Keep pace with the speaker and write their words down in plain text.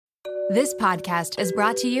This podcast is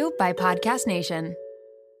brought to you by Podcast Nation.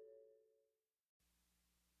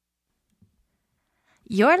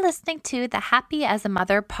 You're listening to the Happy as a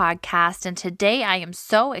Mother podcast, and today I am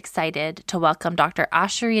so excited to welcome Dr.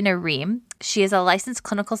 Ashurina Ream. She is a licensed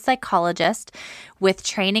clinical psychologist with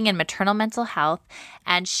training in maternal mental health,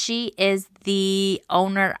 and she is the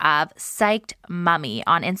owner of Psyched Mummy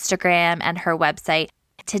on Instagram and her website.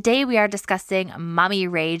 Today we are discussing mummy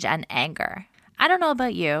rage and anger. I don't know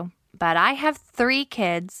about you, but I have 3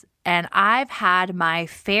 kids, and I've had my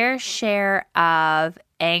fair share of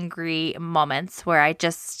angry moments where I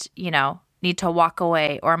just, need to walk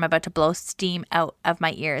away or I'm about to blow steam out of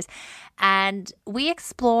my ears. And we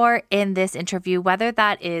explore in this interview whether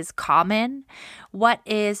that is common, what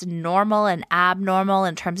is normal and abnormal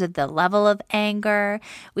in terms of the level of anger.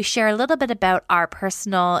 We share a little bit about our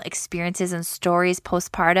personal experiences and stories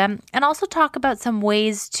postpartum, and also talk about some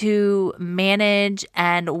ways to manage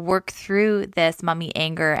and work through this mummy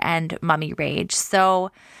anger and mummy rage. So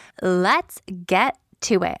let's get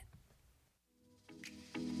to it.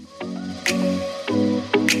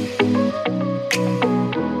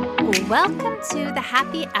 Welcome to the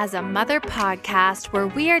Happy as a Mother podcast, where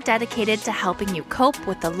we are dedicated to helping you cope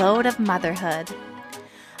with the load of motherhood.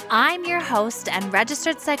 I'm your host and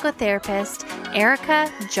registered psychotherapist,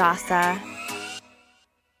 Erica Jossa.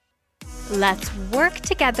 Let's work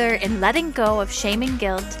together in letting go of shame and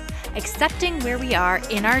guilt, accepting where we are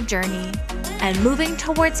in our journey, and moving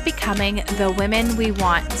towards becoming the women we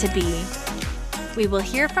want to be. We will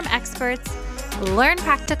hear from experts, learn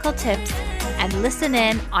practical tips, and listen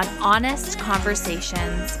in on honest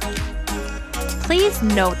conversations. Please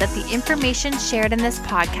note that the information shared in this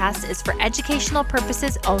podcast is for educational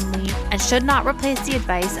purposes only and should not replace the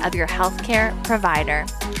advice of your healthcare provider.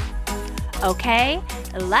 Okay,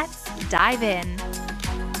 let's dive in.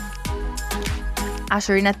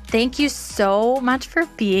 Ashurina, thank you so much for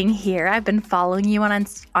being here. I've been following you on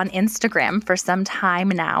Instagram for some time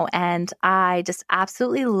now, and I just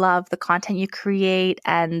absolutely love the content you create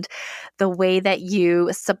and the way that you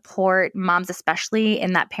support moms, especially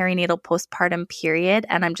in that perinatal postpartum period.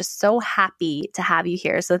 And I'm just so happy to have you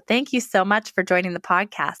here. So thank you so much for joining the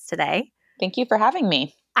podcast today. Thank you for having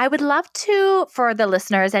me. I would love to, for the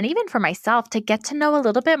listeners and even for myself, to get to know a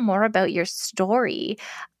little bit more about your story.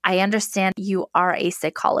 I understand you are a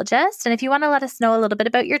psychologist, and if you want to let us know a little bit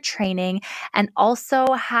about your training and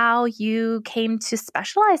also how you came to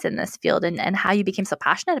specialize in this field and how you became so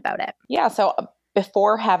passionate about it. Yeah. So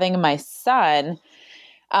before having my son,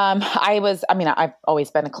 I've always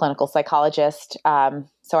been a clinical psychologist.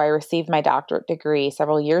 So I received my doctorate degree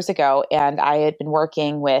several years ago, and I had been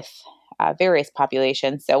working with various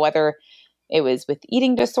populations. So whether it was with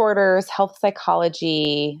eating disorders, health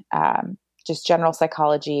psychology, just general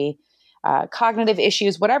psychology, cognitive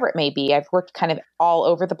issues, whatever it may be, I've worked kind of all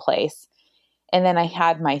over the place. And then I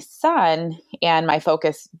had my son, and my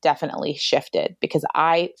focus definitely shifted because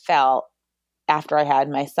I felt after I had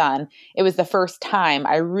my son, it was the first time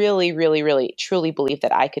I really, really, really, truly believed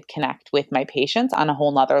that I could connect with my patients on a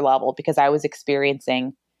whole nother level because I was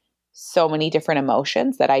experiencing so many different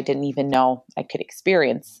emotions that I didn't even know I could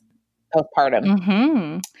experience postpartum.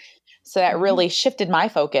 Mm-hmm. So that really shifted my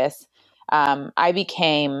focus. I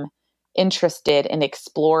became interested in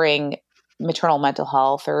exploring maternal mental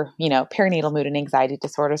health or, perinatal mood and anxiety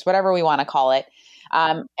disorders, whatever we want to call it.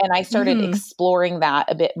 And I started exploring that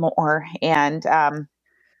a bit more and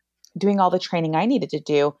doing all the training I needed to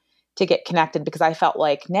do to get connected because I felt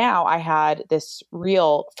like now I had this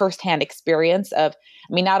real firsthand experience of,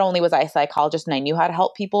 not only was I a psychologist and I knew how to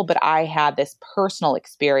help people, but I had this personal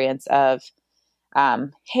experience of,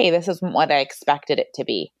 hey, this isn't what I expected it to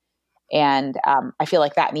be. And I feel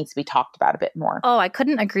like that needs to be talked about a bit more. Oh, I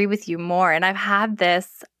couldn't agree with you more. And I've had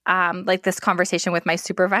this this conversation with my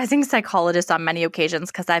supervising psychologist on many occasions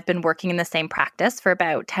because I've been working in the same practice for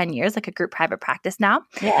about 10 years, like a group private practice now.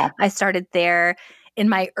 Yeah. I started there in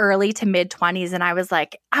my early to mid 20s, and I was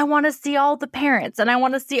like, I want to see all the parents and I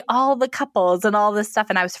want to see all the couples and all this stuff.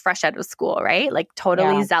 And I was fresh out of school, right? Like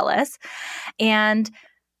totally zealous. And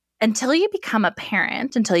until you become a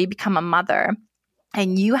parent, until you become a mother,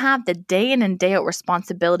 and you have the day in and day out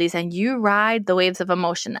responsibilities and you ride the waves of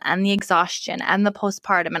emotion and the exhaustion and the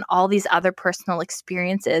postpartum and all these other personal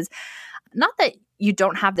experiences, not that you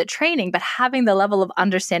don't have the training, but having the level of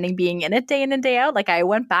understanding being in it day in and day out. Like I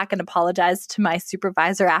went back and apologized to my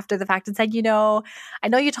supervisor after the fact and said, I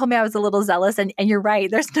know you told me I was a little zealous and you're right.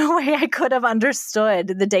 There's no way I could have understood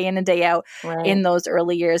the day in and day out in those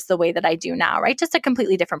early years the way that I do now, right? Just a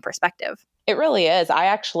completely different perspective. It really is. I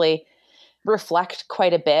actually reflect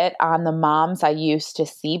quite a bit on the moms I used to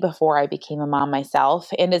see before I became a mom myself.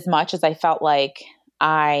 And as much as I felt like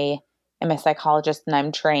I am a psychologist and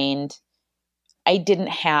I'm trained, I didn't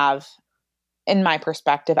have, in my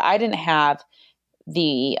perspective, I didn't have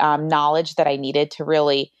the knowledge that I needed to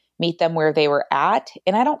really meet them where they were at.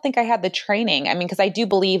 And I don't think I had the training. I mean, because I do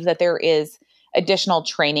believe that there is additional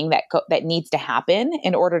training that needs to happen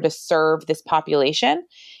in order to serve this population.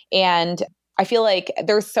 And I feel like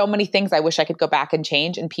there's so many things I wish I could go back and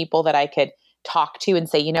change, and people that I could talk to and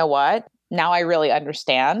say, you know what, now I really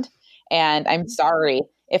understand. And I'm sorry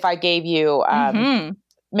if I gave you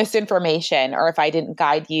misinformation, or if I didn't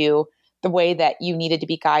guide you the way that you needed to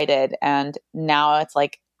be guided. And now it's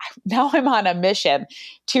like, now I'm on a mission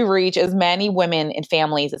to reach as many women and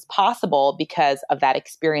families as possible because of that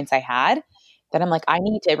experience I had, that I'm like, I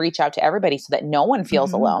need to reach out to everybody so that no one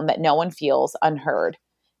feels alone, that no one feels unheard,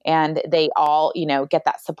 and they all, get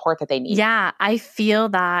that support that they need. Yeah, I feel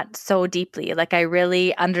that so deeply. Like, I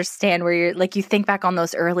really understand where you're like, you think back on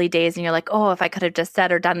those early days and you're like, oh, if I could have just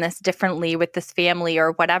said or done this differently with this family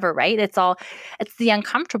or whatever, right? It's the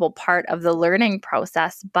uncomfortable part of the learning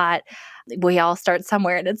process, but we all start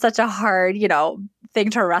somewhere, and it's such a hard, thing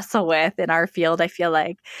to wrestle with in our field, I feel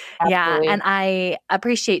like. Absolutely. Yeah. And I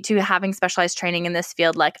appreciate too having specialized training in this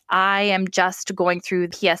field. Like, I am just going through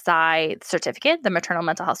the PSI certificate, the maternal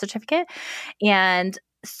mental health certificate. And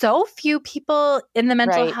so few people in the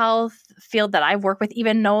mental health field that I work with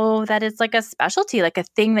even know that it's like a specialty, like a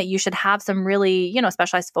thing that you should have some really,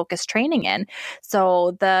 specialized focused training in.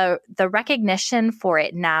 So the recognition for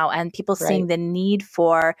it now, and people seeing the need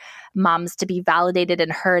for moms to be validated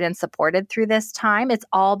and heard and supported through this time, it's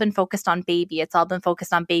all been focused on baby. It's all been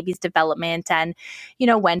focused on baby's development and,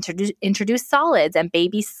 when to introduce solids and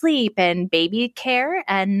baby sleep and baby care,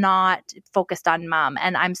 and not focused on mom.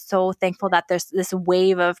 And I'm so thankful that there's this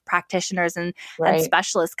wave of practitioners and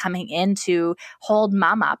specialists coming in to hold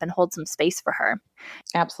mom up and hold some space for her.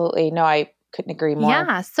 Absolutely. No, I couldn't agree more.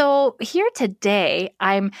 Yeah. So here today,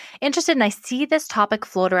 I'm interested, and I see this topic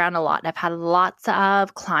float around a lot, and I've had lots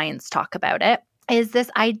of clients talk about it, is this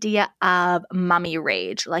idea of mommy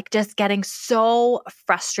rage, like just getting so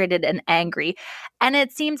frustrated and angry. And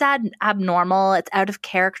it seems abnormal. It's out of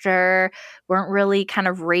character. Weren't really kind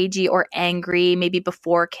of ragey or angry maybe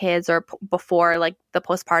before kids or before like the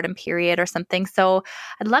postpartum period or something. So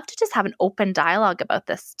I'd love to just have an open dialogue about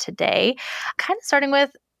this today. Kind of starting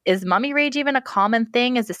with, is mommy rage even a common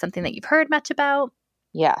thing? Is this something that you've heard much about?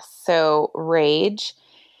 Yes. So rage.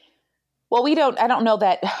 Well, I don't know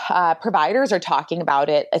that providers are talking about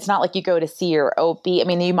it. It's not like you go to see your OB. I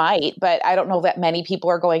mean, you might, but I don't know that many people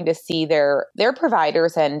are going to see their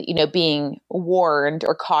providers and, being warned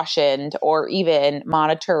or cautioned or even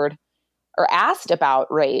monitored or asked about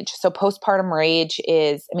rage. So postpartum rage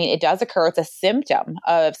it does occur. It's a symptom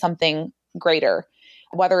of something greater,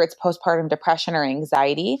 whether it's postpartum depression or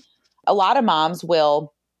anxiety. A lot of moms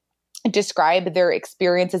will describe their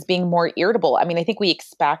experience as being more irritable. I mean, I think we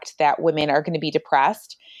expect that women are going to be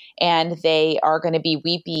depressed and they are going to be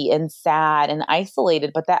weepy and sad and isolated,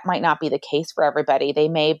 but that might not be the case for everybody. They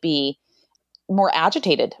may be more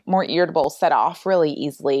agitated, more irritable, set off really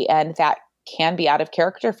easily, and that can be out of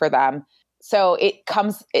character for them. So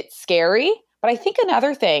it's scary. But I think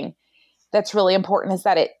another thing that's really important is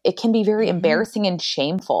that it can be very embarrassing and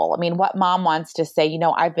shameful. I mean, what mom wants to say,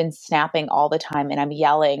 I've been snapping all the time and I'm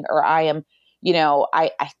yelling, or I am,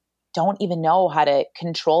 I don't even know how to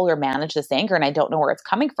control or manage this anger and I don't know where it's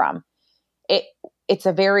coming from. It's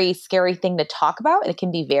a very scary thing to talk about. And it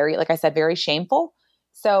can be very, like I said, very shameful.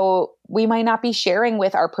 So we might not be sharing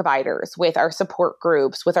with our providers, with our support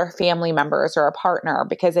groups, with our family members or a partner,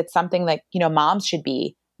 because it's something that, moms should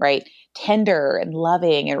be, right? Tender and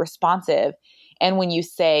loving and responsive. And when you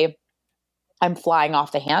say, I'm flying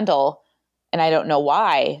off the handle and I don't know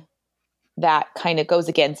why, that kind of goes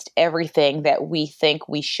against everything that we think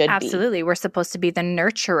we should be. Absolutely. We're supposed to be the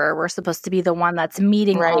nurturer. We're supposed to be the one that's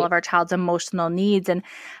meeting all of our child's emotional needs. And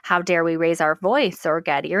how dare we raise our voice or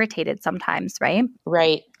get irritated sometimes, right?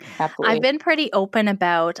 Right. Absolutely. I've been pretty open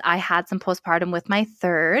about, I had some postpartum with my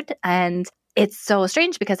third, and it's so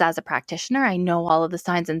strange because as a practitioner, I know all of the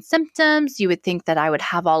signs and symptoms. You would think that I would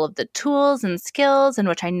have all of the tools and skills, in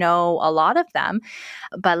which I know a lot of them.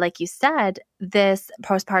 But like you said, this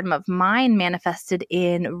postpartum of mine manifested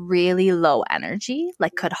in really low energy,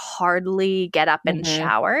 like could hardly get up and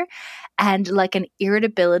shower, and like an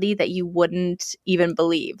irritability that you wouldn't even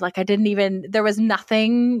believe. Like there was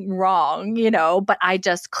nothing wrong, but I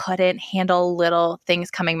just couldn't handle little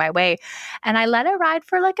things coming my way. And I let it ride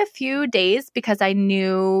for like a few days because I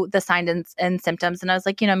knew the signs and symptoms. And I was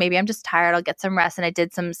like, maybe I'm just tired. I'll get some rest. And I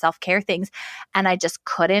did some self-care things and I just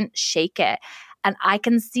couldn't shake it. And I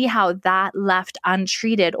can see how that left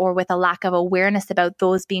untreated or with a lack of awareness about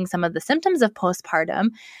those being some of the symptoms of postpartum,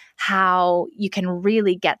 how you can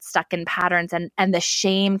really get stuck in patterns and the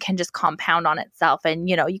shame can just compound on itself. And,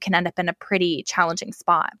 you can end up in a pretty challenging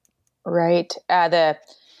spot. Right.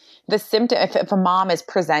 The symptom, if a mom is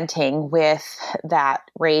presenting with that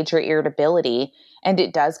rage or irritability and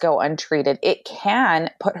it does go untreated, it can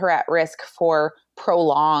put her at risk for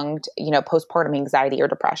prolonged, postpartum anxiety or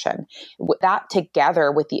depression. That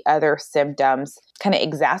together with the other symptoms kind of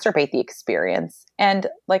exacerbate the experience. And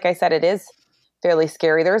like I said, it is fairly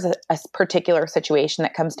scary. There's a particular situation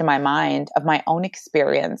that comes to my mind of my own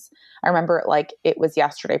experience. I remember it like it was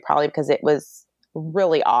yesterday, probably because it was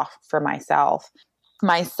really off for myself.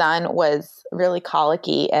 My son was really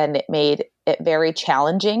colicky and it made it very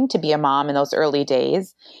challenging to be a mom in those early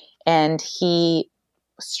days. And he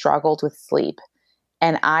struggled with sleep.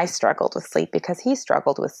 And I struggled with sleep because he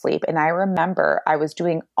struggled with sleep. And I remember I was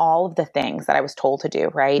doing all of the things that I was told to do,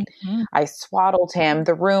 right? Mm-hmm. I swaddled him.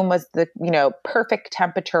 The room was the, perfect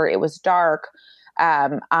temperature. It was dark.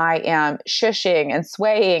 I am shushing and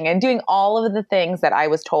swaying and doing all of the things that I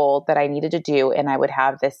was told that I needed to do. And I would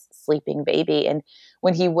have this sleeping baby. And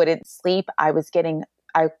when he wouldn't sleep, I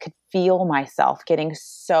could feel myself getting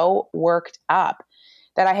so worked up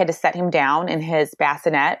that I had to set him down in his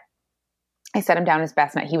bassinet. I set him down in his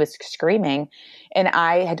bassinet. He was screaming and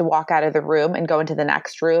I had to walk out of the room and go into the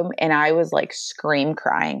next room. And I was like scream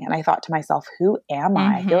crying. And I thought to myself, who am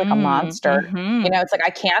I? I feel like a monster. It's like, I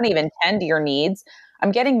can't even tend to your needs.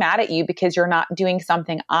 I'm getting mad at you because you're not doing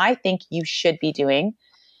something I think you should be doing.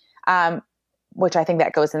 Which I think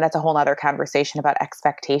that goes, and that's a whole other conversation about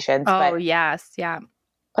expectations. Yes. Yeah.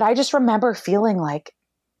 But I just remember feeling like,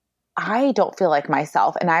 I don't feel like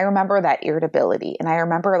myself. And I remember that irritability and I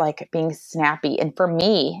remember like being snappy. And for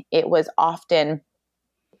me, it was often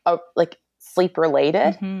like sleep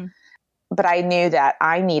related, but I knew that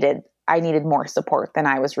I needed more support than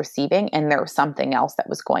I was receiving. And there was something else that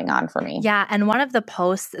was going on for me. Yeah. And one of the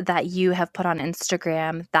posts that you have put on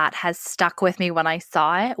Instagram that has stuck with me when I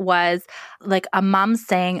saw it was like a mom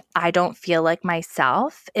saying, I don't feel like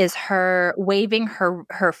myself, is her waving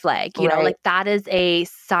her flag. You know, like that is a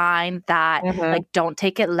sign that like, don't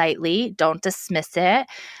take it lightly. Don't dismiss it.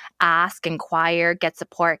 Ask, inquire, get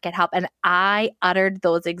support, get help. And I uttered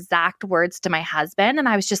those exact words to my husband. And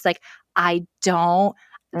I was just like, I'm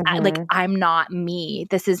not me.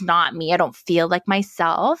 This is not me. I don't feel like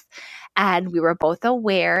myself. And we were both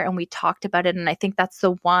aware and we talked about it. And I think that's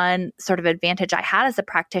the one sort of advantage I had as a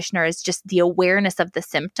practitioner is just the awareness of the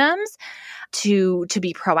symptoms to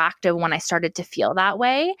be proactive when I started to feel that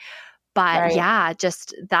way. But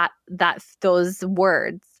just those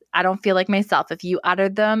words, I don't feel like myself. If you've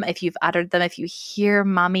uttered them, if you hear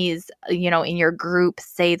mommies, in your group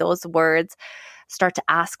say those words, start to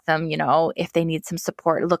ask them, if they need some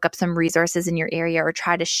support, look up some resources in your area or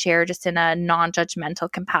try to share just in a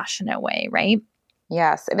non-judgmental, compassionate way, right?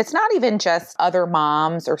 Yes. And it's not even just other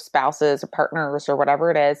moms or spouses or partners or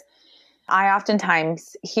whatever it is. I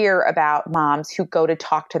oftentimes hear about moms who go to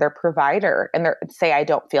talk to their provider and they say, I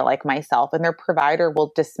don't feel like myself. And their provider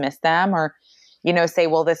will dismiss them or, say,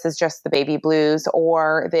 well, this is just the baby blues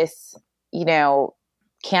or this,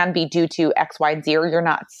 can be due to X, Y, and Z, or you're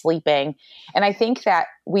not sleeping. And I think that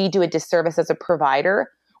we do a disservice as a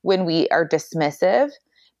provider when we are dismissive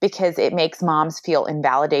because it makes moms feel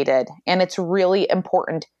invalidated. And it's really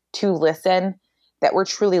important to listen, that we're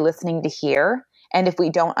truly listening to hear. And if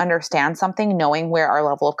we don't understand something, knowing where our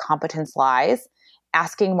level of competence lies,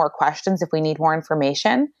 asking more questions if we need more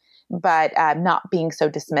information, but not being so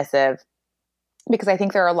dismissive. Because I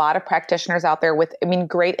think there are a lot of practitioners out there with,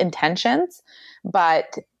 great intentions,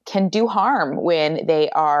 but can do harm when they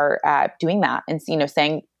are doing that and,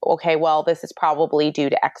 saying, okay, well, this is probably due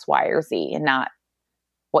to X, Y, or Z and not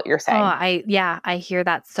what you're saying. I hear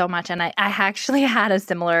that so much. And I actually had a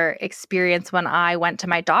similar experience when I went to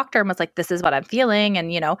my doctor and was like, this is what I'm feeling. And,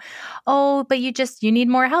 but you need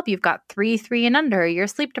more help. You've got three and under, you're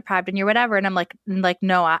sleep deprived and you're whatever. And I'm like,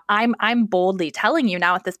 no, I'm boldly telling you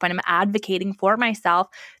now at this point, I'm advocating for myself.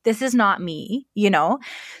 This is not me,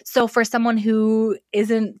 So for someone who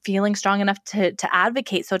isn't feeling strong enough to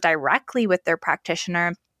advocate so directly with their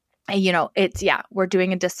practitioner, we're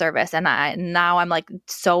doing a disservice. And now I'm like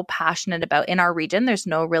so passionate about, in our region, there's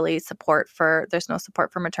no support for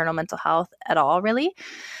maternal mental health at all, really.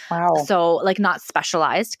 Wow. So like not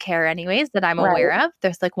specialized care anyways that I'm aware of.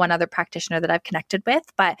 There's like one other practitioner that I've connected with,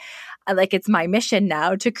 but like it's my mission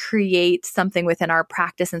now to create something within our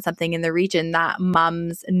practice and something in the region that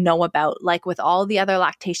moms know about, like with all the other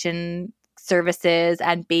lactation services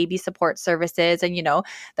and baby support services. And,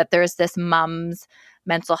 that there's this mom's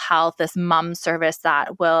mental health, this mom service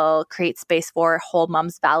that will create space for whole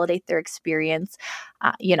moms, validate their experience,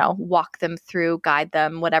 walk them through, guide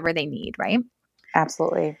them, whatever they need, right?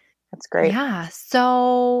 Absolutely. That's great. Yeah.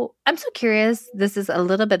 So I'm so curious. This is a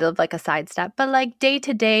little bit of like a sidestep, but like day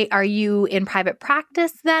to day, are you in private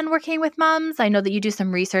practice then working with moms? I know that you do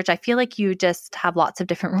some research. I feel like you just have lots of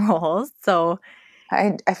different roles. So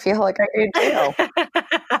I feel like I do too.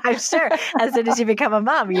 I'm sure as soon as you become a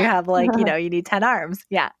mom, you have like, you need 10 arms.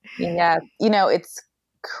 Yeah. Yeah. It's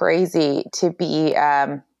crazy to be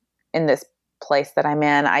in this place that I'm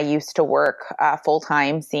in. I used to work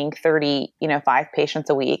full-time, seeing 5 patients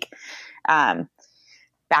a week,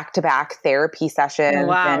 back-to-back therapy sessions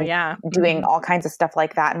and doing all kinds of stuff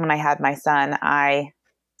like that. And when I had my son, I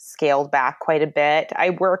scaled back quite a bit.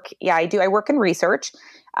 I work in research.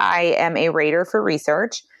 I am a rater for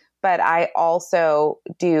research, but I also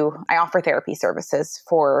I offer therapy services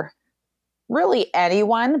for really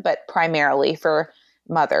anyone, but primarily for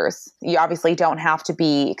mothers. You obviously don't have to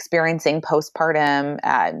be experiencing postpartum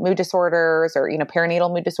mood disorders or,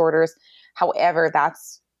 perinatal mood disorders. However,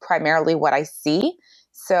 that's primarily what I see.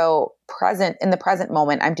 So in the present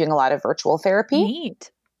moment, I'm doing a lot of virtual therapy.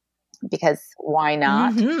 Neat. Because why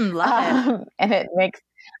not? Mm-hmm, love it. And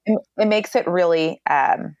it makes it really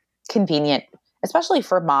convenient, especially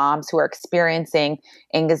for moms who are experiencing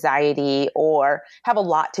anxiety or have a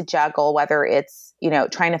lot to juggle, whether it's,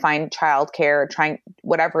 trying to find childcare,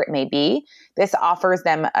 whatever it may be. This offers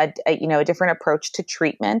them a different approach to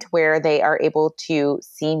treatment where they are able to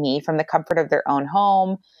see me from the comfort of their own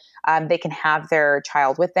home. They can have their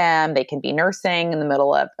child with them. They can be nursing in the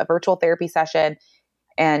middle of a virtual therapy session.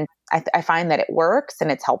 And I find that it works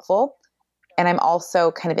and it's helpful. And I'm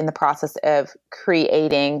also kind of in the process of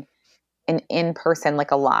creating an in-person,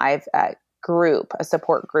 like a live group, a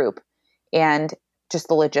support group. And just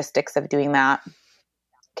the logistics of doing that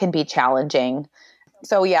can be challenging.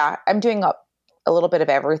 So yeah, I'm doing a little bit of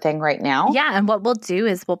everything right now. Yeah. And what we'll do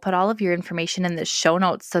is we'll put all of your information in the show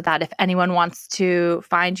notes so that if anyone wants to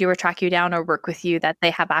find you or track you down or work with you, that they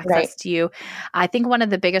have access to you. I think one of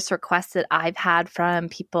the biggest requests that I've had from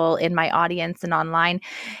people in my audience and online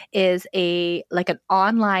is an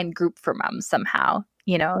online group for moms somehow.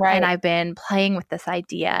 And I've been playing with this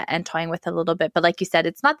idea and toying with it a little bit. But like you said,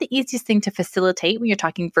 it's not the easiest thing to facilitate when you're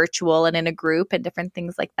talking virtual and in a group and different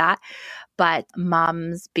things like that. But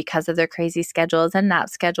moms, because of their crazy schedules and nap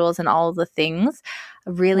schedules and all of the things,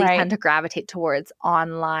 really tend to gravitate towards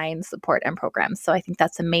online support and programs. So I think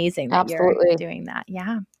that's amazing that you're doing that.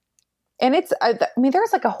 Yeah. And it's,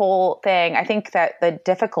 there's like a whole thing. I think that the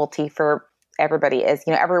difficulty for everybody is,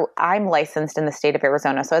 I'm licensed in the state of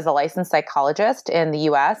Arizona. So as a licensed psychologist in the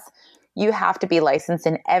US, you have to be licensed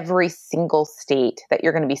in every single state that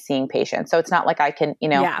you're going to be seeing patients. So it's not like I can,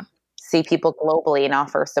 see people globally and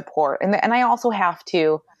offer support. And I also have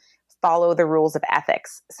to follow the rules of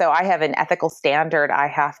ethics. So I have an ethical standard I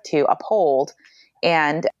have to uphold.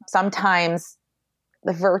 And sometimes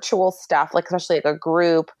the virtual stuff, like especially like a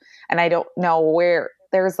group, and I don't know where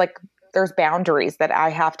there's boundaries that I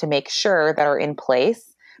have to make sure that are in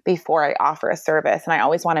place before I offer a service. And I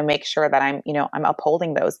always want to make sure that I'm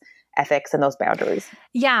upholding those ethics and those boundaries.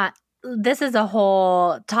 Yeah. This is a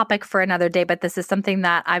whole topic for another day, but this is something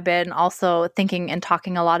that I've been also thinking and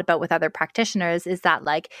talking a lot about with other practitioners, is that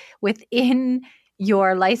like within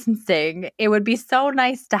your licensing, it would be so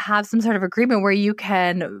nice to have some sort of agreement where you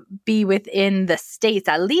can be within the states,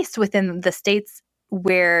 at least within the states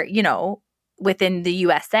where, within the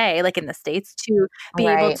USA, like in the States, to be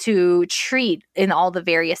able to treat in all the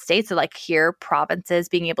various states. So like here, provinces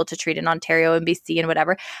being able to treat in Ontario and BC and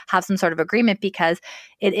whatever, have some sort of agreement, because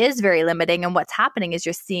it is very limiting. And what's happening is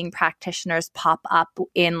you're seeing practitioners pop up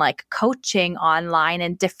in like coaching online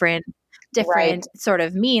and different sort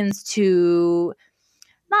of means to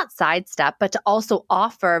not sidestep, but to also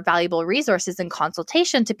offer valuable resources and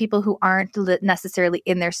consultation to people who aren't necessarily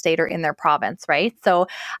in their state or in their province, right? So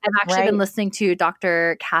I've actually been listening to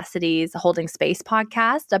Dr. Cassidy's Holding Space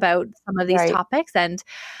podcast about some of these topics, and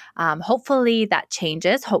hopefully that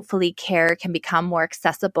changes. Hopefully care can become more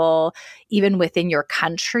accessible even within your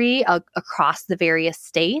country across the various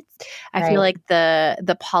states. I feel like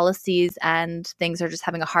the policies and things are just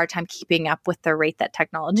having a hard time keeping up with the rate that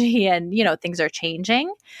technology and, things are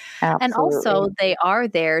changing. Absolutely. And also they are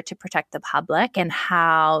there to protect the public and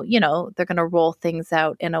how, they're going to roll things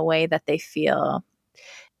out in a way that they feel,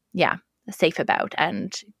 safe about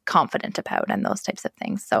and confident about and those types of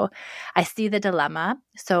things. So I see the dilemma.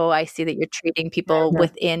 So I see that you're treating people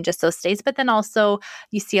within just those states, but then also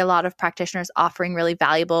you see a lot of practitioners offering really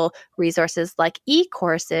valuable resources like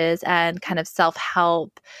e-courses and kind of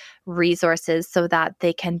self-help resources so that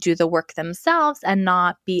they can do the work themselves and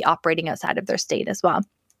not be operating outside of their state as well.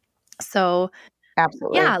 So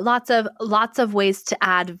absolutely. Yeah, lots of ways to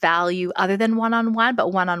add value other than one-on-one,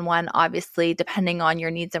 but one-on-one, obviously, depending on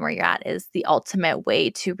your needs and where you're at, is the ultimate way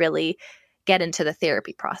to really get into the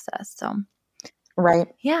therapy process. So,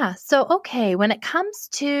 yeah. So, okay, when it comes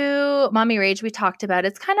to mommy rage, we talked about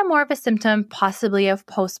it's kind of more of a symptom possibly of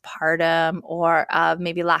postpartum or of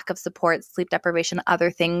maybe lack of support, sleep deprivation,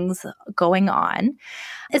 other things going on.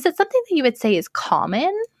 Is it something that you would say is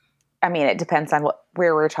common? I mean, it depends on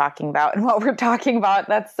where we're talking about and what we're talking about.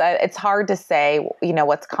 That's it's hard to say,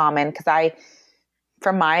 what's common because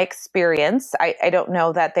from my experience, I don't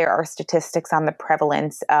know that there are statistics on the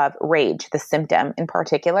prevalence of rage, the symptom in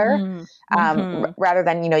particular, rather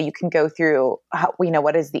than, you can go through,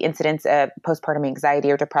 what is the incidence of postpartum anxiety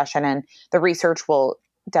or depression, and the research will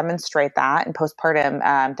demonstrate that, and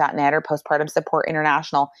postpartum.net or Postpartum Support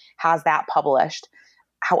International has that published.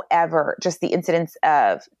 However, just the incidence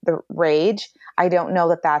of the rage, I don't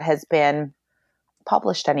know that has been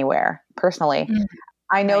published anywhere personally.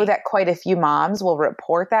 I know that quite a few moms will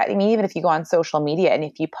report that. I mean, even if you go on social media and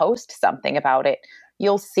if you post something about it,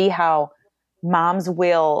 you'll see how moms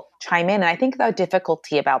will chime in. And I think the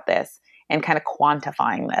difficulty about this and kind of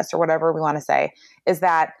quantifying this or whatever we want to say is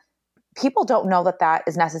that people don't know that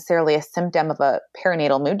is necessarily a symptom of a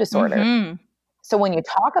perinatal mood disorder. So when you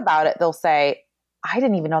talk about it, they'll say, I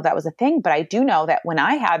didn't even know that was a thing, but I do know that when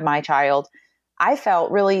I had my child, I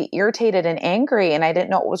felt really irritated and angry and I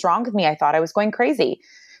didn't know what was wrong with me. I thought I was going crazy.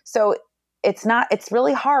 So it's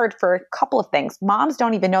really hard for a couple of things. Moms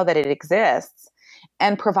don't even know that it exists,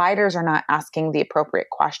 and providers are not asking the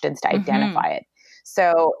appropriate questions to identify it.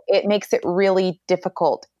 So it makes it really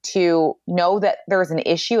difficult to know that there's an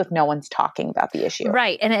issue if no one's talking about the issue.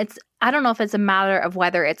 Right. And I don't know if it's a matter of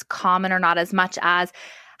whether it's common or not as much as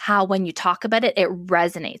how when you talk about it, it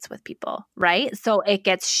resonates with people, right? So it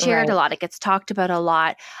gets shared a lot. It gets talked about a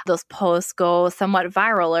lot. Those posts go somewhat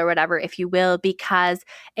viral or whatever, if you will, because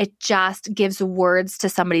it just gives words to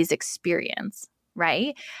somebody's experience,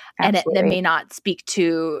 right? Absolutely. And it may not speak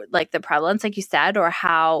to like the prevalence, like you said, or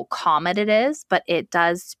how common it is, but it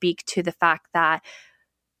does speak to the fact that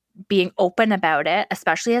being open about it,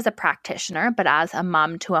 especially as a practitioner, but as a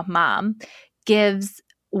mom to a mom, gives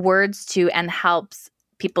words to and helps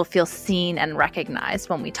people feel seen and recognized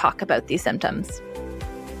when we talk about these symptoms.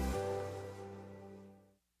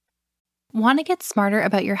 Want to get smarter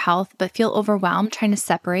about your health but feel overwhelmed trying to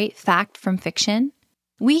separate fact from fiction?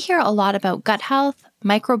 We hear a lot about gut health,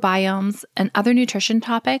 microbiomes, and other nutrition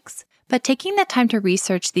topics, but taking the time to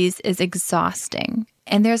research these is exhausting,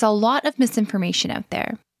 and there's a lot of misinformation out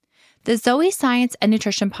there. The Zoe Science and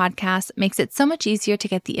Nutrition podcast makes it so much easier to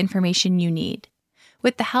get the information you need.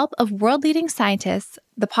 With the help of world-leading scientists,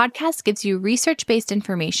 the podcast gives you research-based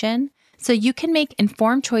information so you can make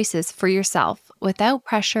informed choices for yourself without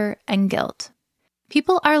pressure and guilt.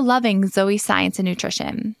 People are loving Zoe Science and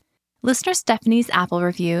Nutrition. Listener Stephanie's Apple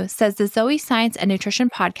review says the Zoe Science and Nutrition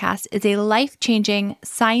podcast is a life-changing,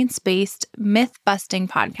 science-based, myth-busting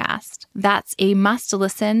podcast. That's a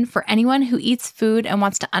must-listen for anyone who eats food and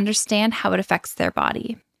wants to understand how it affects their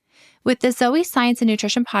body. With the Zoe Science and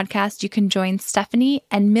Nutrition podcast, you can join Stephanie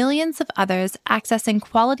and millions of others accessing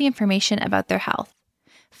quality information about their health.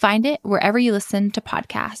 Find it wherever you listen to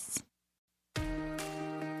podcasts.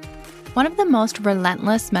 One of the most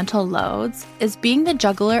relentless mental loads is being the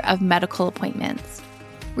juggler of medical appointments.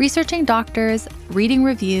 Researching doctors, reading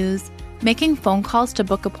reviews, making phone calls to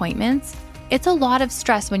book appointments, it's a lot of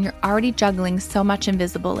stress when you're already juggling so much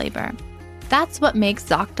invisible labor. That's what makes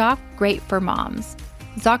ZocDoc great for moms.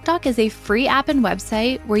 ZocDoc is a free app and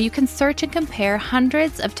website where you can search and compare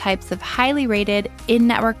hundreds of types of highly rated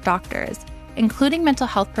in-network doctors, including mental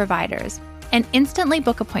health providers, and instantly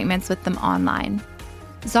book appointments with them online.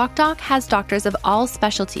 ZocDoc has doctors of all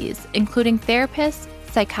specialties, including therapists,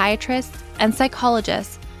 psychiatrists, and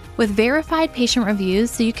psychologists, with verified patient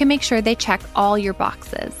reviews so you can make sure they check all your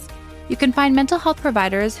boxes. You can find mental health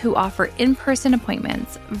providers who offer in-person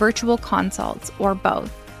appointments, virtual consults, or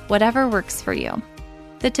both, whatever works for you.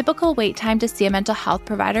 The typical wait time to see a mental health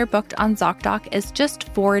provider booked on ZocDoc is just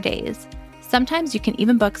 4 days. Sometimes you can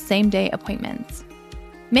even book same-day appointments.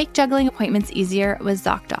 Make juggling appointments easier with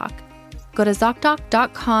ZocDoc. Go to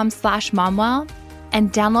ZocDoc.com/momwell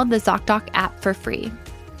and download the ZocDoc app for free.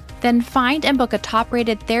 Then find and book a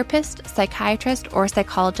top-rated therapist, psychiatrist, or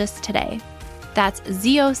psychologist today. That's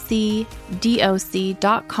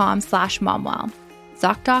ZocDoc.com/momwell.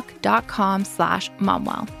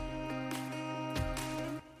 ZocDoc.com/momwell.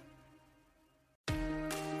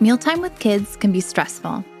 Mealtime with kids can be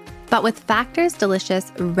stressful, but with Factor's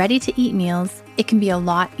delicious, ready-to-eat meals, it can be a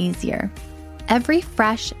lot easier. Every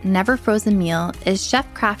fresh, never frozen meal is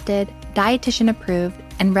chef-crafted, dietitian approved,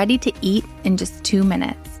 and ready to eat in just 2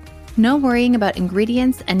 minutes. No worrying about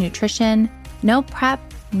ingredients and nutrition, no prep,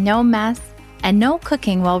 no mess, and no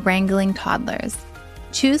cooking while wrangling toddlers.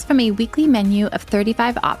 Choose from a weekly menu of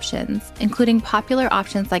 35 options, including popular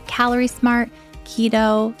options like Calorie Smart,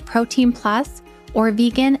 Keto, Protein Plus, or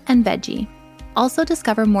Vegan and Veggie. Also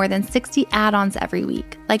discover more than 60 add-ons every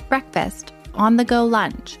week, like breakfast, on-the-go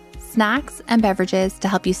lunch, snacks, and beverages to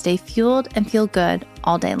help you stay fueled and feel good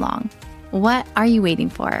all day long. What are you waiting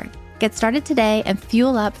for? Get started today and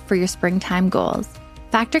fuel up for your springtime goals.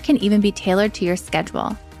 Factor can even be tailored to your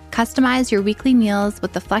schedule. Customize your weekly meals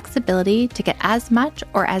with the flexibility to get as much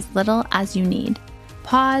or as little as you need.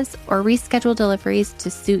 Pause or reschedule deliveries to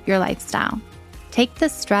suit your lifestyle. Take the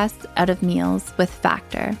stress out of meals with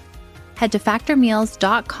Factor. Head to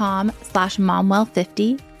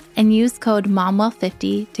factormeals.com/momwell50 and use code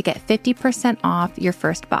MOMWELL50 to get 50% off your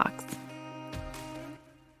first box.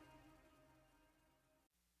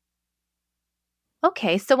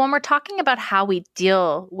 Okay, so when we're talking about how we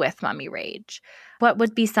deal with mommy rage, what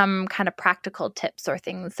would be some kind of practical tips or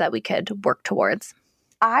things that we could work towards?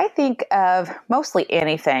 I think of mostly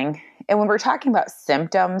anything. And when we're talking about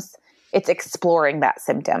symptoms, it's exploring that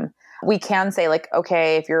symptom. We can say like,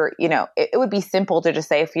 okay, if you're, it would be simple to just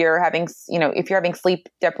say, if you're having sleep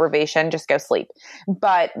deprivation, just go sleep.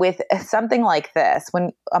 But with something like this,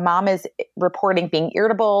 when a mom is reporting being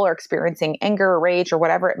irritable or experiencing anger or rage or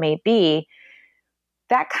whatever it may be,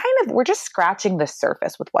 that we're just scratching the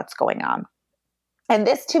surface with what's going on. And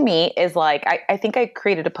this to me is like, I think I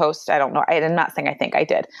created a post. I don't know. I'm not saying I think I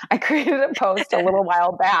did. I created a post a little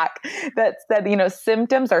while back that said,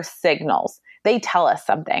 symptoms are signals. They tell us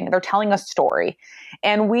something. They're telling a story.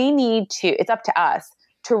 And it's up to us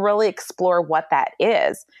to really explore what that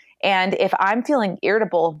is. And if I'm feeling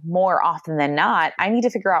irritable more often than not, I need to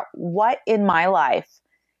figure out what in my life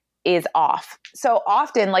is off. So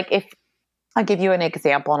often, like if I'll give you an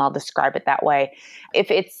example and I'll describe it that way.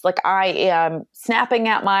 If it's like I am snapping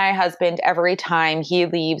at my husband every time he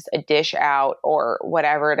leaves a dish out or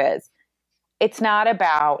whatever it is, it's not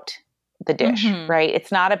about the dish, right?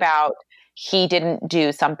 It's not about he didn't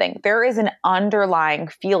do something. There is an underlying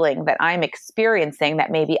feeling that I'm experiencing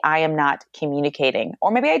that maybe I am not communicating,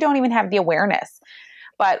 or maybe I don't even have the awareness.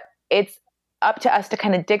 But it's up to us to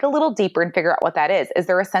kind of dig a little deeper and figure out what that is. Is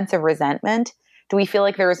there a sense of resentment? Do we feel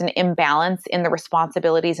like there is an imbalance in the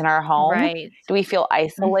responsibilities in our home? Right. Do we feel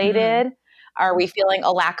isolated? Are we feeling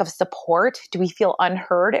a lack of support? Do we feel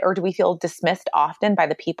unheard, or do we feel dismissed often by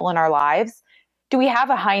the people in our lives? Do we have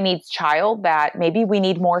a high needs child that maybe we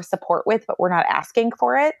need more support with, but we're not asking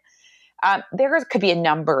for it? There could be a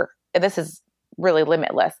number. This is really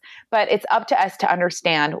limitless, but it's up to us to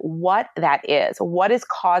understand what that is. What is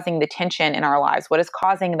causing the tension in our lives? What is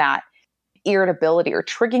causing that irritability or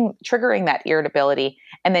triggering that irritability,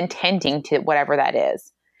 and then tending to whatever that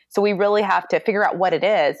is. So we really have to figure out what it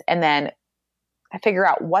is and then figure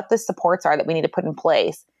out what the supports are that we need to put in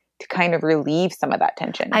place to kind of relieve some of that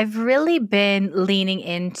tension. I've really been leaning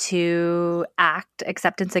into ACT,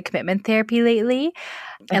 acceptance and commitment therapy lately,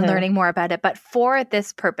 and learning more about it. But for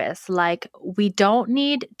this purpose, like we don't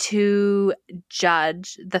need to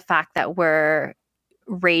judge the fact that we're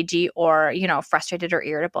ragey or, frustrated or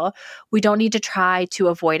irritable. We don't need to try to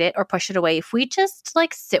avoid it or push it away. If we just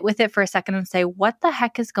like sit with it for a second and say, what the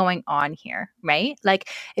heck is going on here? Right? Like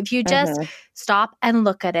if you just stop and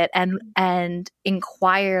look at it and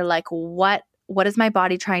inquire, like, what is my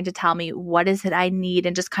body trying to tell me? What is it I need?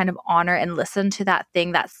 And just kind of honor and listen to that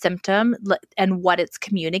thing, that symptom, and what it's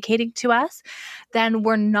communicating to us, then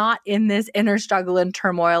we're not in this inner struggle and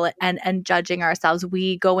turmoil and judging ourselves.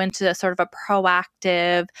 We go into sort of a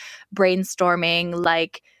proactive brainstorming,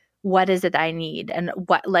 like, what is it I need and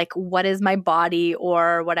what is my body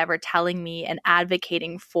or whatever telling me and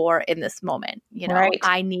advocating for in this moment. Right.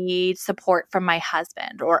 I need support from my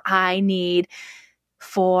husband, or I need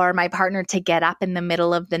for my partner to get up in the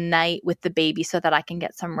middle of the night with the baby so that I can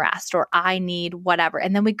get some rest, or I need whatever.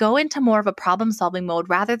 And then we go into more of a problem solving mode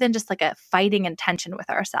rather than just like a fighting and tension with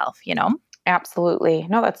ourselves, Absolutely.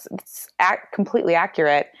 No, that's completely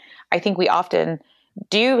accurate. I think we often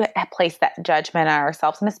do place that judgment on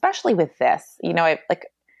ourselves, and especially with this, like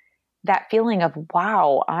that feeling of,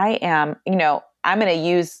 wow, I am, I'm going to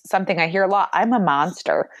use something I hear a lot. I'm a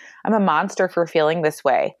monster. I'm a monster for feeling this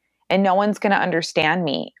way, and no one's going to understand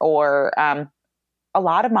me. Or a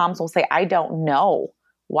lot of moms will say, I don't know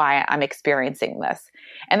why I'm experiencing this.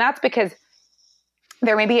 And that's because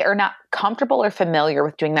they maybe are not comfortable or familiar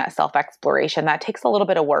with doing that self-exploration. That takes a little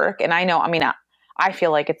bit of work. And I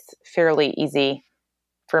feel like it's fairly easy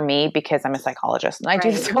for me because I'm a psychologist and I do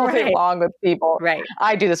this all day long with people. Right.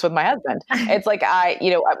 I do this with my husband. It's like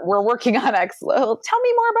we're working on tell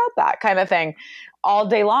me more about that kind of thing all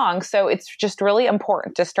day long. So it's just really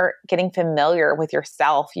important to start getting familiar with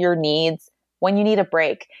yourself, your needs, when you need a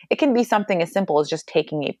break. It can be something as simple as just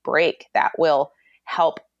taking a break that will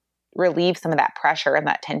help relieve some of that pressure and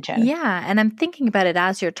that tension. Yeah. And I'm thinking about it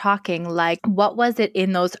as you're talking, like, what was it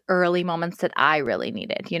in those early moments that I really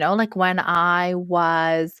needed? Like when I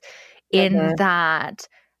was in that,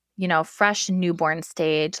 fresh newborn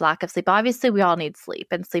stage, lack of sleep. Obviously, we all need sleep,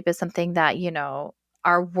 and sleep is something that,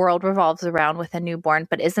 our world revolves around with a newborn,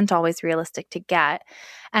 but isn't always realistic to get.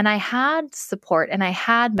 And I had support and I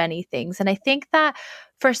had many things. And I think that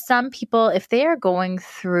for some people, if they are going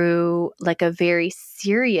through like a very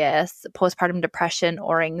serious postpartum depression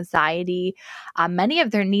or anxiety, many of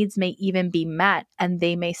their needs may even be met and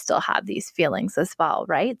they may still have these feelings as well,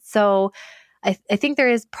 right? So I think there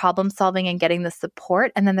is problem solving and getting the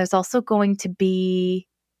support. And then there's also going to be,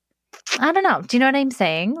 I don't know, do you know what I'm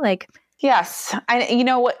saying? Like, yes.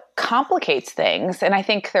 What complicates things, and I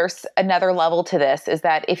think there's another level to this, is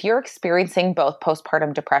that if you're experiencing both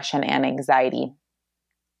postpartum depression and anxiety,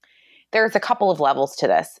 there's a couple of levels to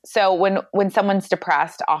this. So when someone's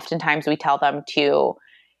depressed, oftentimes we tell them to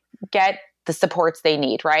get the supports they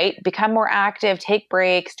need, right? Become more active, take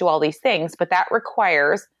breaks, do all these things, but that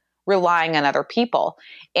requires relying on other people.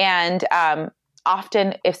 And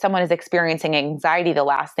often if someone is experiencing anxiety, the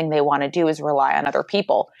last thing they want to do is rely on other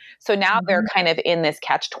people. So now they're kind of in this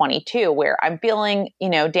catch-22 where I'm feeling,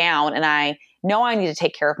 down and I know I need to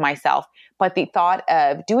take care of myself, but the thought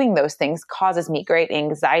of doing those things causes me great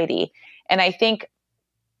anxiety. And I think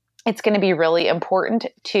it's going to be really important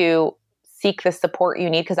to seek the support you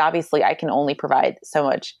need, because obviously I can only provide so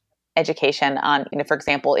much education on, for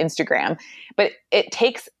example, Instagram, but it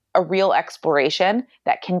takes a real exploration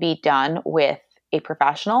that can be done with a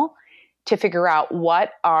professional to figure out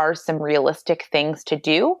what are some realistic things to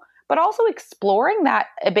do, but also exploring that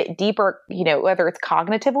a bit deeper, whether it's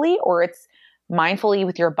cognitively or it's mindfully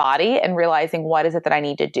with your body and realizing what is it that I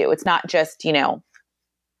need to do. It's not just,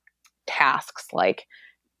 tasks like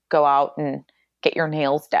go out and get your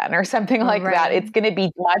nails done or something like that. It's going to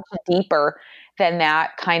be much deeper than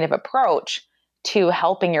that kind of approach to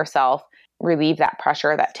helping yourself relieve that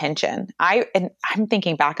pressure, that tension. I'm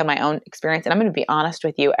thinking back on my own experience, and I'm going to be honest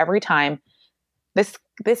with you. Every time this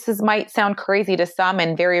might sound crazy to some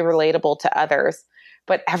and very relatable to others,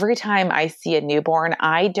 but every time I see a newborn,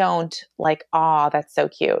 I don't like, oh, that's so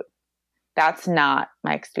cute. That's not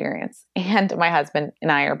my experience. And my husband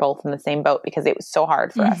and I are both in the same boat because it was so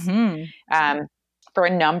hard for us for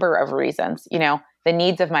a number of reasons. The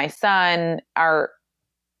needs of my son are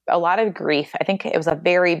a lot of grief. I think it was a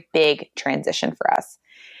very big transition for us.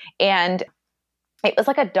 And it was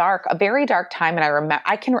like a very dark time. And I remember,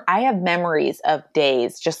 I have memories of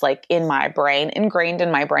days just like in my brain, ingrained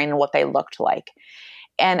in my brain, and what they looked like.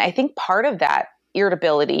 And I think part of that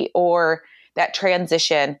irritability or that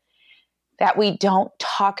transition that we don't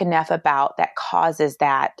talk enough about that causes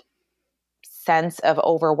that sense of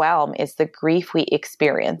overwhelm is the grief we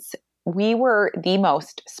experience. We were the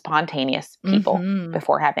most spontaneous people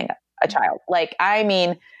before having a child.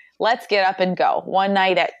 Let's get up and go. One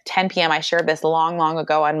night at 10 p.m., I shared this long, long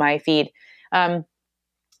ago on my feed.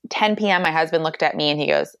 10 p.m., my husband looked at me and he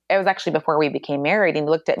goes, it was actually before we became married. And he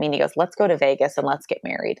looked at me and he goes, let's go to Vegas and let's get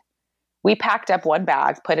married. We packed up one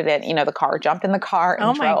bag, put it in, the car, jumped in the car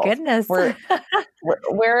and drove. Oh my goodness.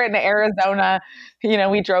 We're in Arizona.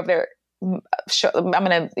 We drove there. I'm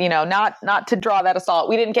going to, not to draw that assault.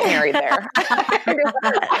 We didn't get married there. I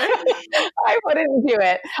wouldn't do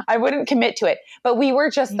it. I wouldn't commit to it. But we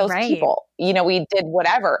were just those people. We did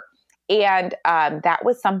whatever. And that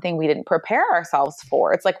was something we didn't prepare ourselves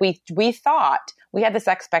for. It's like we thought, we had this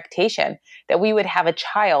expectation that we would have a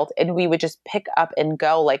child and we would just pick up and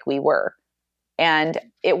go like we were. And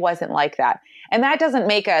it wasn't like that. And that doesn't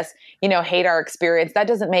make us, hate our experience. That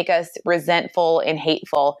doesn't make us resentful and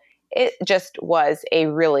hateful. It just was a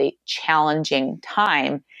really challenging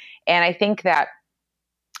time. And I think that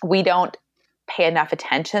we don't pay enough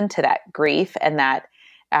attention to that grief and that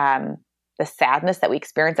the sadness that we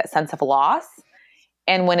experience, that sense of loss.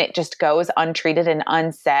 And when it just goes untreated and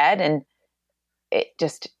unsaid, and it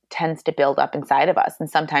just tends to build up inside of us. And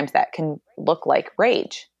sometimes that can look like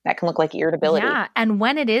rage. That can look like irritability. Yeah. And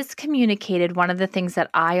when it is communicated, one of the things that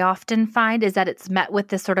I often find is that it's met with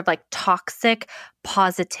this sort of like toxic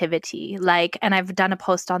positivity. And I've done a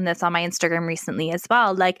post on this on my Instagram recently as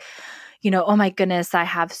well. Oh my goodness, I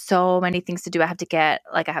have so many things to do. I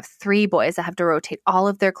have 3 boys. I have to rotate all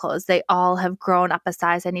of their clothes. They all have grown up a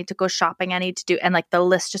size. I need to go shopping. I need to do, and the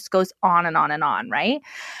list just goes on and on and on, right?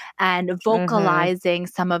 And vocalizing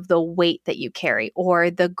some of the weight that you carry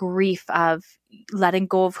or the grief of letting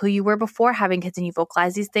go of who you were before having kids, and you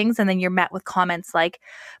vocalize these things. And then you're met with comments like,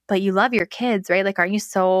 but you love your kids, right? Aren't you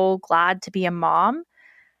so glad to be a mom?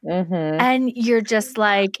 Mm-hmm. And you're just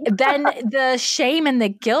then the shame and the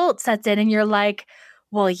guilt sets in, and you're like,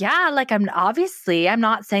 well, yeah, I'm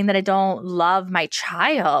not saying that I don't love my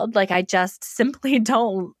child. I just simply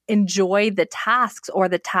don't enjoy the tasks, or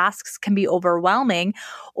the tasks can be overwhelming,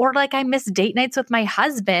 or I miss date nights with my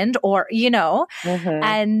husband, or, Mm-hmm.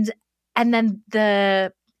 and then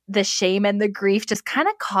the shame and the grief just kind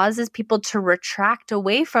of causes people to retract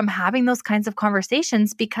away from having those kinds of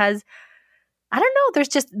conversations because I don't know, there's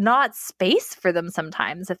just not space for them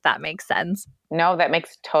sometimes, if that makes sense. No, that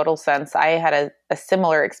makes total sense. I had a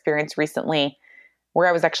similar experience recently where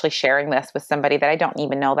I was actually sharing this with somebody that I don't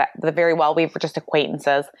even know that very well. We were just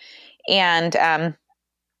acquaintances. And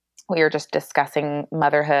we were just discussing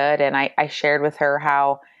motherhood. And I shared with her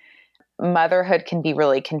how motherhood can be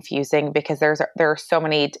really confusing because there are so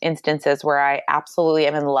many instances where I absolutely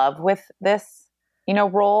am in love with this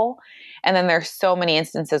role. And then there's so many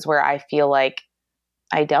instances where I feel like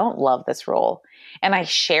I don't love this role. And I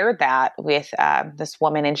shared that with this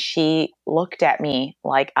woman, and she looked at me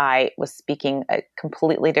like I was speaking a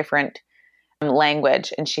completely different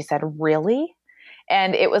language. And she said, really?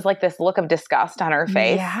 And it was like this look of disgust on her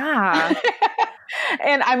face. Yeah.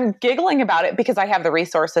 And I'm giggling about it because I have the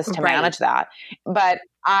resources to manage that. But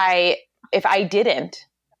if I didn't,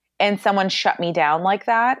 and someone shut me down like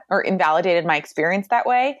that or invalidated my experience that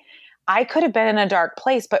way, I could have been in a dark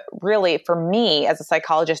place. But really, for me as a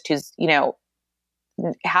psychologist who's,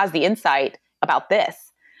 has the insight about this,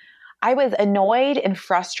 I was annoyed and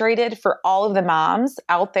frustrated for all of the moms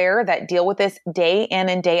out there that deal with this day in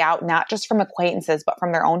and day out, not just from acquaintances, but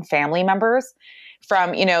from their own family members,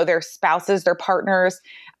 from, their spouses, their partners,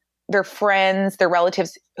 their friends, their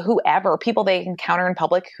relatives, whoever, people they encounter in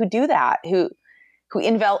public who do that, who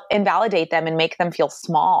invalidate them and make them feel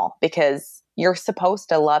small because you're supposed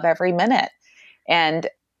to love every minute. And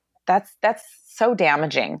that's so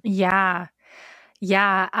damaging. Yeah.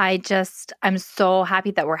 Yeah. I'm so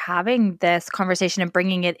happy that we're having this conversation and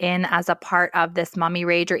bringing it in as a part of this mommy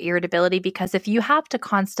rage or irritability, because if you have to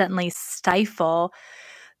constantly stifle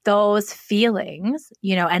those feelings,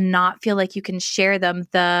 and not feel like you can share them,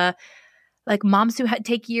 moms who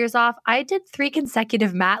take years off. I did 3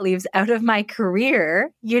 consecutive mat leaves out of my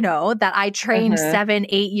career, that I trained 7-8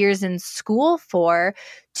 years in school for,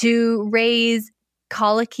 to raise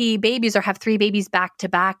colicky babies or have 3 babies back to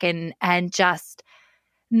back and just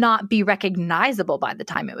not be recognizable by the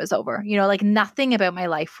time it was over. Nothing about my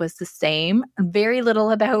life was the same. Very little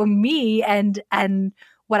about me and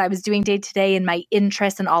what I was doing day to day and my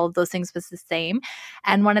interests and all of those things was the same.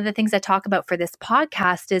 And one of the things I talk about for this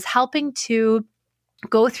podcast is helping to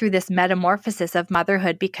go through this metamorphosis of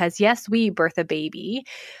motherhood, because yes, we birth a baby,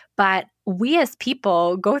 but we as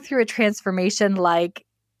people go through a transformation like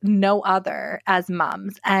no other as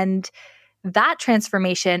moms. And that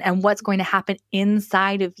transformation and what's going to happen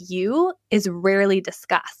inside of you is rarely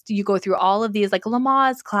discussed. You go through all of these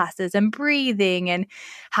Lamaze classes and breathing and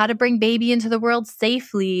how to bring baby into the world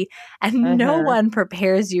safely. And no one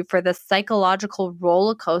prepares you for the psychological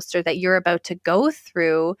roller coaster that you're about to go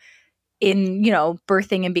through in,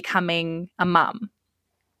 birthing and becoming a mom.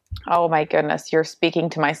 Oh my goodness, you're speaking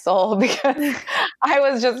to my soul, because I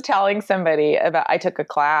was just telling somebody I took a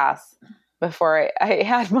class before I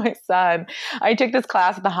had my son. I took this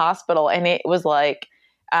class at the hospital, and it was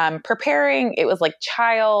preparing, it was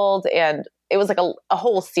child, and it was a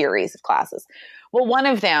whole series of classes. Well, one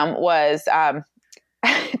of them was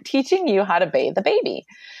teaching you how to bathe the baby.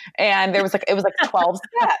 And it was like 12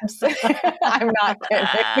 steps. I'm not kidding.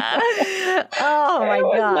 Oh my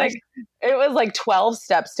gosh. It was like 12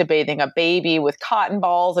 steps to bathing a baby with cotton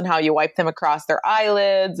balls and how you wipe them across their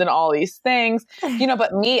eyelids and all these things,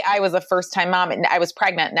 but me, I was a first time mom and I was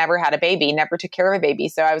pregnant, never had a baby, never took care of a baby.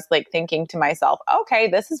 So I was like thinking to myself, okay,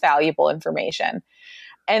 this is valuable information.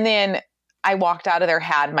 And then I walked out of there,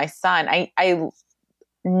 had my son. I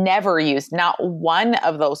never used not one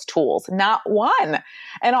of those tools, not one.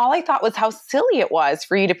 And all I thought was how silly it was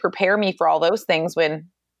for you to prepare me for all those things when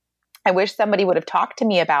I wish somebody would have talked to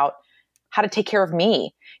me about how to take care of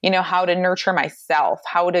me, how to nurture myself,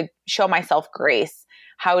 how to show myself grace,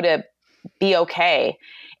 how to be okay.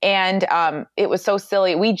 And it was so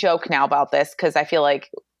silly. We joke now about this because I feel like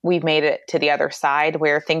we've made it to the other side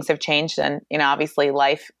where things have changed and, obviously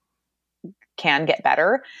life can get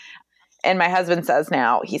better. And my husband says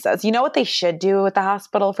now, he says, you know what they should do at the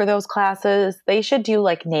hospital for those classes? They should do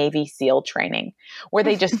like Navy SEAL training where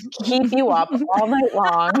they just keep you up all night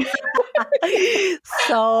long.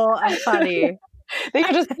 So funny. They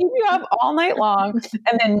could just keep you up all night long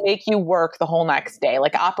and then make you work the whole next day,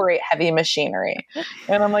 like operate heavy machinery.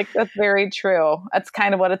 And I'm like, that's very true. That's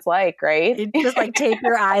kind of what it's like, right? You just like tape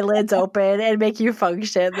your eyelids open and make you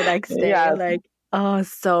function the next day. Yes. Like, oh,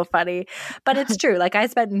 so funny. But it's true. Like I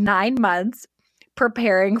spent 9 months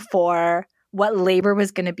preparing for what labor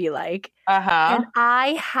was going to be like. And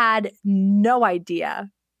I had no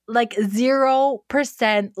idea, like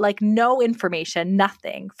 0%, like no information,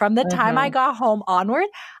 nothing. From the time I got home onward,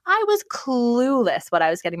 I was clueless what I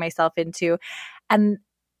was getting myself into. And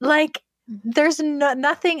like, there's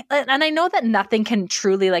nothing, and I know that nothing can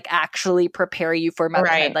truly like actually prepare you for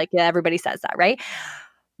motherhood. Right. Like everybody says that, right?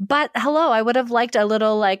 But hello, I would have liked a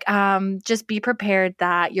little like, just be prepared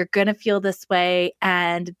that you're going to feel this way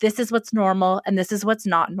and this is what's normal and this is what's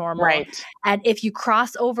not normal. Right. And if you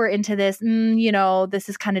cross over into this, this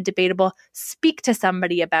is kind of debatable, speak to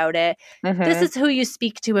somebody about it. This is who you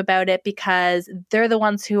speak to about it because they're the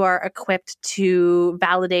ones who are equipped to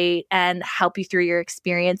validate and help you through your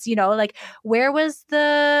experience. Like where was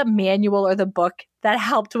the manual or the book that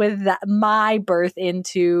helped with my birth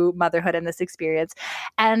into motherhood and this experience?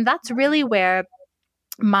 And that's really where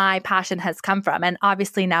my passion has come from. And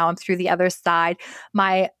obviously now I'm through the other side.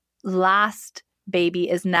 My last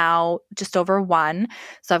baby is now just over 1.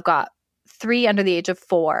 So I've got 3 under the age of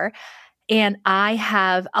 4. And I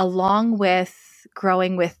have, along with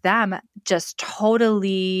growing with them, just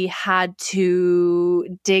totally had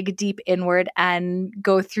to dig deep inward and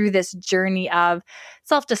go through this journey of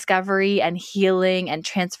self-discovery and healing and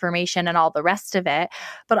transformation and all the rest of it,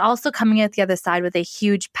 but also coming out the other side with a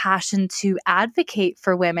huge passion to advocate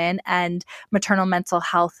for women and maternal mental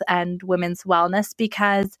health and women's wellness,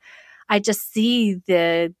 because I just see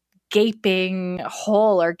the gaping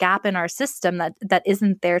hole or gap in our system that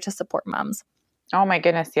isn't there to support moms. Oh my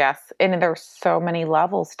goodness, yes. And there's so many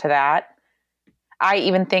levels to that. I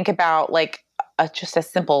even think about like just a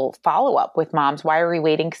simple follow-up with moms. Why are we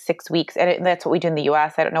waiting 6 weeks? And that's what we do in the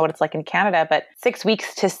US. I don't know what it's like in Canada, but 6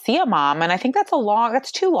 weeks to see a mom. And I think that's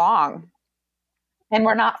too long. And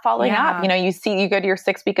we're not following up. You go to your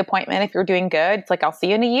 6-week appointment. If you're doing good, it's like, I'll see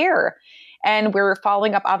you in a year. And we're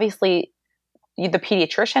following up. Obviously, the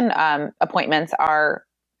pediatrician appointments are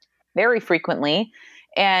very frequently,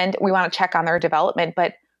 and we want to check on their development.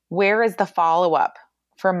 But where is the follow-up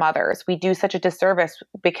for mothers? We do such a disservice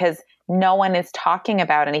because no one is talking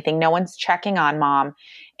about anything. No one's checking on mom.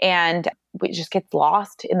 And it just gets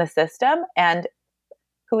lost in the system. And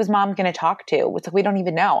who is mom going to talk to? It's like, we don't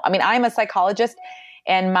even know. I mean, I'm a psychologist,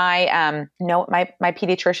 and my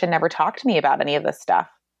pediatrician never talked to me about any of this stuff.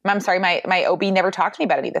 I'm sorry, my OB never talked to me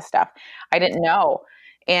about any of this stuff. I didn't know.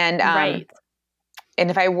 And Right. And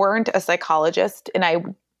if I weren't a psychologist and I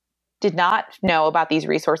did not know about these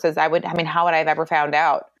resources, how would I have ever found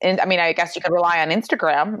out? And I mean, I guess you could rely on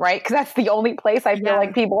Instagram, right? Because that's the only place I feel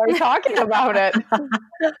like people are talking about it.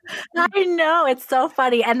 I know. It's so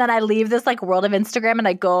funny. And then I leave this like world of Instagram and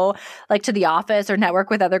I go like to the office or network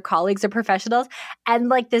with other colleagues or professionals. And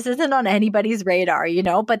like, this isn't on anybody's radar,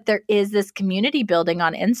 but there is this community building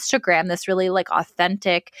on Instagram, this really like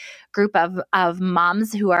authentic group of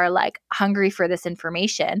moms who are like hungry for this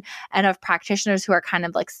information, and of practitioners who are kind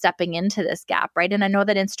of like stepping into this gap, right? And I know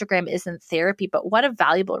that Instagram isn't therapy, but what a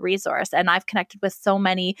valuable resource. And I've connected with so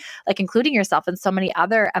many, like including yourself and so many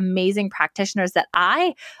other amazing practitioners that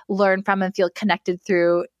I learn from and feel connected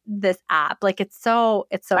through this app. Like it's so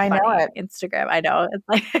funny. Know it. Instagram. I know. It's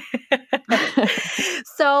like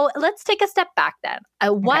So let's take a step back then.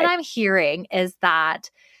 What I'm hearing is that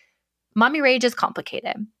mommy rage is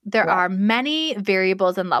complicated. There are many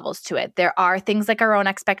variables and levels to it. There are things like our own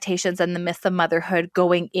expectations and the myths of motherhood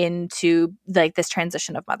going into like this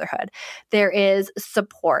transition of motherhood. There is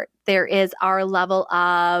support. There is our level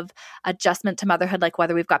of adjustment to motherhood, like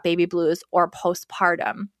whether we've got baby blues or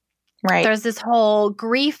postpartum. Right. There's this whole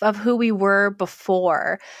grief of who we were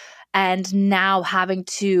before and now having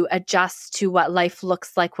to adjust to what life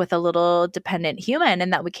looks like with a little dependent human,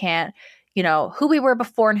 and that we can't, who we were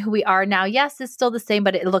before and who we are now, yes, is still the same,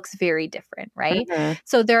 but it looks very different, right? Mm-hmm.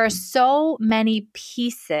 So there are so many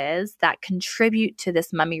pieces that contribute to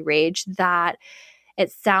this mummy rage that it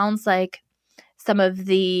sounds like some of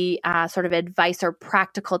the sort of advice or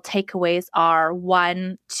practical takeaways are,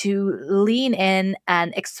 one, to lean in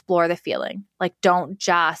and explore the feeling. Like, don't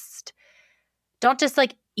just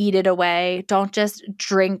like eat it away. Don't just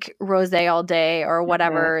drink rosé all day or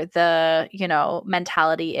whatever the,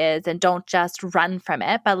 mentality is, and don't just run from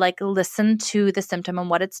it, but like listen to the symptom and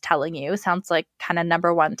what it's telling you. Sounds like kind of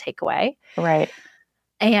number one takeaway. Right.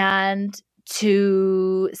 And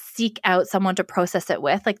to seek out someone to process it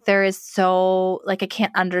with. Like there is I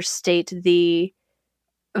can't understate the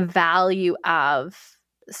value of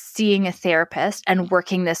seeing a therapist and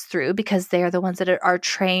working this through, because they are the ones that are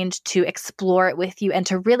trained to explore it with you and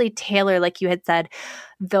to really tailor, like you had said,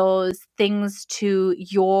 those things to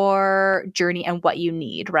your journey and what you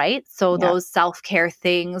need, right? So those self-care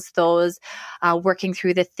things, those working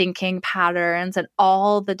through the thinking patterns and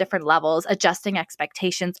all the different levels, adjusting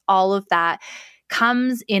expectations, all of that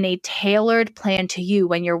comes in a tailored plan to you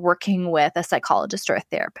when you're working with a psychologist or a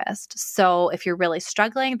therapist. So if you're really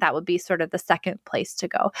struggling, that would be sort of the second place to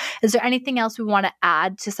go. Is there anything else we want to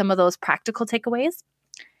add to some of those practical takeaways?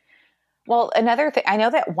 Well, another thing, I know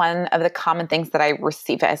that one of the common things that I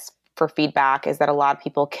receive as for feedback is that a lot of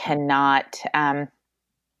people cannot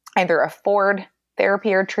either afford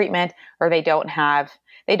therapy or treatment, or they don't have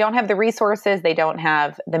the resources, they don't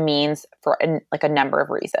have the means for a number of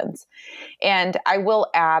reasons. And I will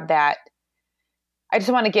add that I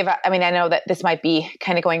just want to I know that this might be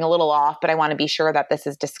kind of going a little off, but I want to be sure that this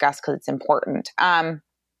is discussed because it's important.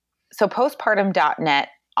 So postpartum.net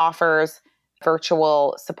offers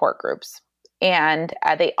virtual support groups, and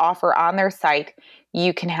they offer on their site,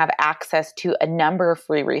 you can have access to a number of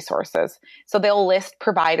free resources. So they'll list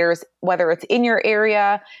providers, whether it's in your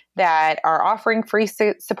area, that are offering free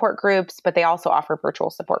support groups, but they also offer virtual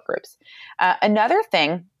support groups. Another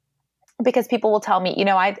thing, because people will tell me,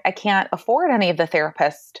 I can't afford any of the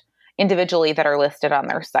therapists individually that are listed on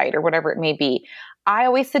their site or whatever it may be. I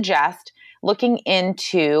always suggest looking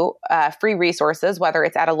into free resources, whether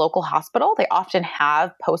it's at a local hospital. They often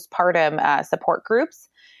have postpartum support groups,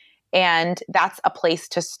 and that's a place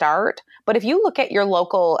to start. But if you look at your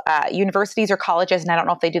local universities or colleges, and I don't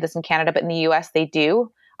know if they do this in Canada, but in the US they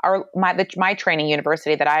do, my training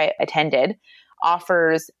university that I attended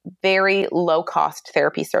offers very low-cost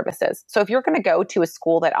therapy services. So if you're going to go to a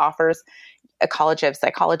school that offers a college of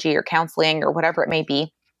psychology or counseling or whatever it may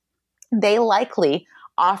be, they likely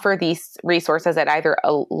offer these resources at either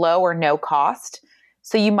a low or no cost.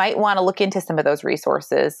 So you might want to look into some of those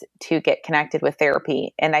resources to get connected with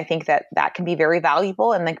therapy. And I think that can be very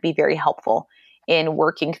valuable and that can be very helpful in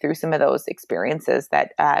working through some of those experiences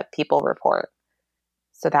that people report.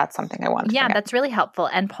 So that's something I wanted to bring up. That's really helpful.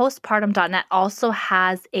 And postpartum.net also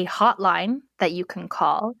has a hotline that you can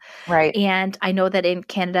call. Right. And I know that in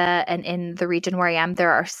Canada and in the region where I am,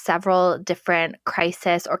 there are several different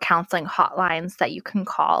crisis or counseling hotlines that you can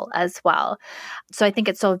call as well. So I think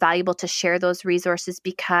it's so valuable to share those resources,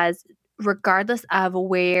 because regardless of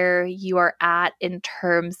where you are at in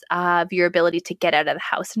terms of your ability to get out of the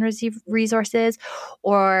house and receive resources,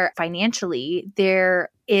 or financially,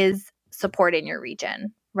 there is support in your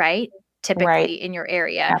region, right? Typically in your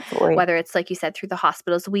area. Absolutely. Whether it's, like you said, through the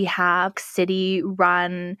hospitals. We have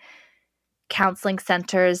city-run counseling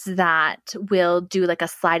centers that will do like a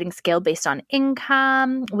sliding scale based on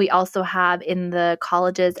income. We also have in the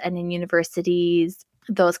colleges and in universities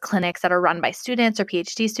those clinics that are run by students or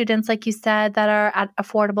PhD students, like you said, that are at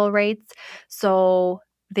affordable rates. So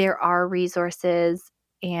there are resources,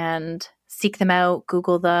 and seek them out,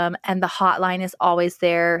 Google them. And the hotline is always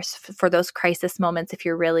there for those crisis moments. If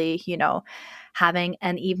you're really, having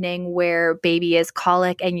an evening where baby is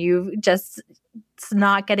colic and you just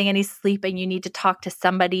not getting any sleep and you need to talk to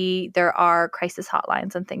somebody, there are crisis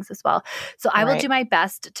hotlines and things as well. So I will do my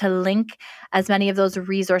best to link as many of those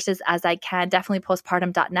resources as I can, definitely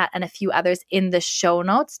postpartum.net and a few others in the show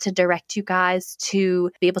notes, to direct you guys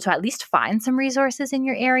to be able to at least find some resources in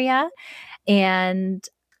your area. And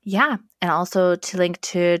also to link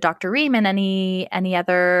to Dr. Ream and any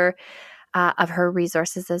other of her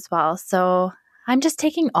resources as well. So I'm just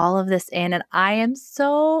taking all of this in, and I am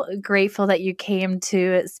so grateful that you came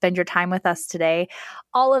to spend your time with us today.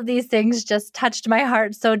 All of these things just touched my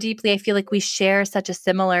heart so deeply. I feel like we share such a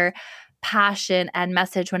similar passion and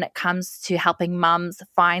message when it comes to helping moms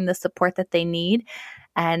find the support that they need.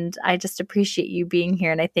 And I just appreciate you being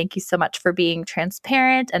here. And I thank you so much for being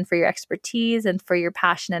transparent and for your expertise and for your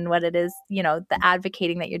passion and what it is, the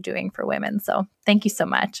advocating that you're doing for women. So thank you so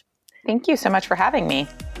much. Thank you so much for having me.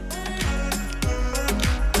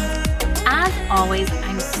 As always,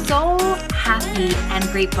 I'm so happy and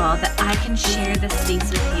grateful that I can share this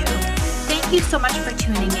space with you. Thank you so much for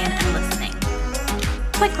tuning in and listening.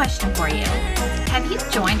 Quick question for you. Have you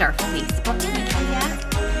joined our Facebook community yet?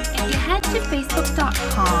 If you head to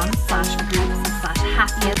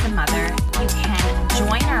facebook.com/groups/happyasamother, you can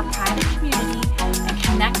join our private community and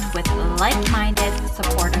connect with like-minded,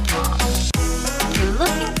 supportive moms. If you're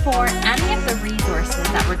looking for any of the resources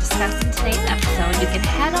that were discussed in today's episode, you can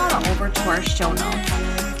head on over to our show notes.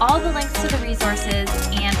 All the links to the resources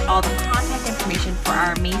and all the contact information for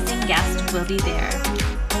our amazing guest will be there.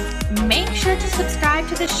 Make sure to subscribe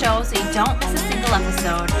to the show so you don't miss a single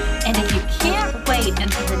episode. And if you can't wait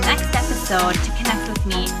until the next episode to connect with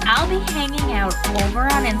me, I'll be hanging out over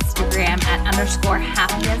on Instagram at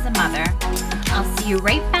 _happyasamother. I'll see you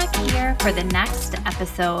right back here for the next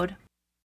episode.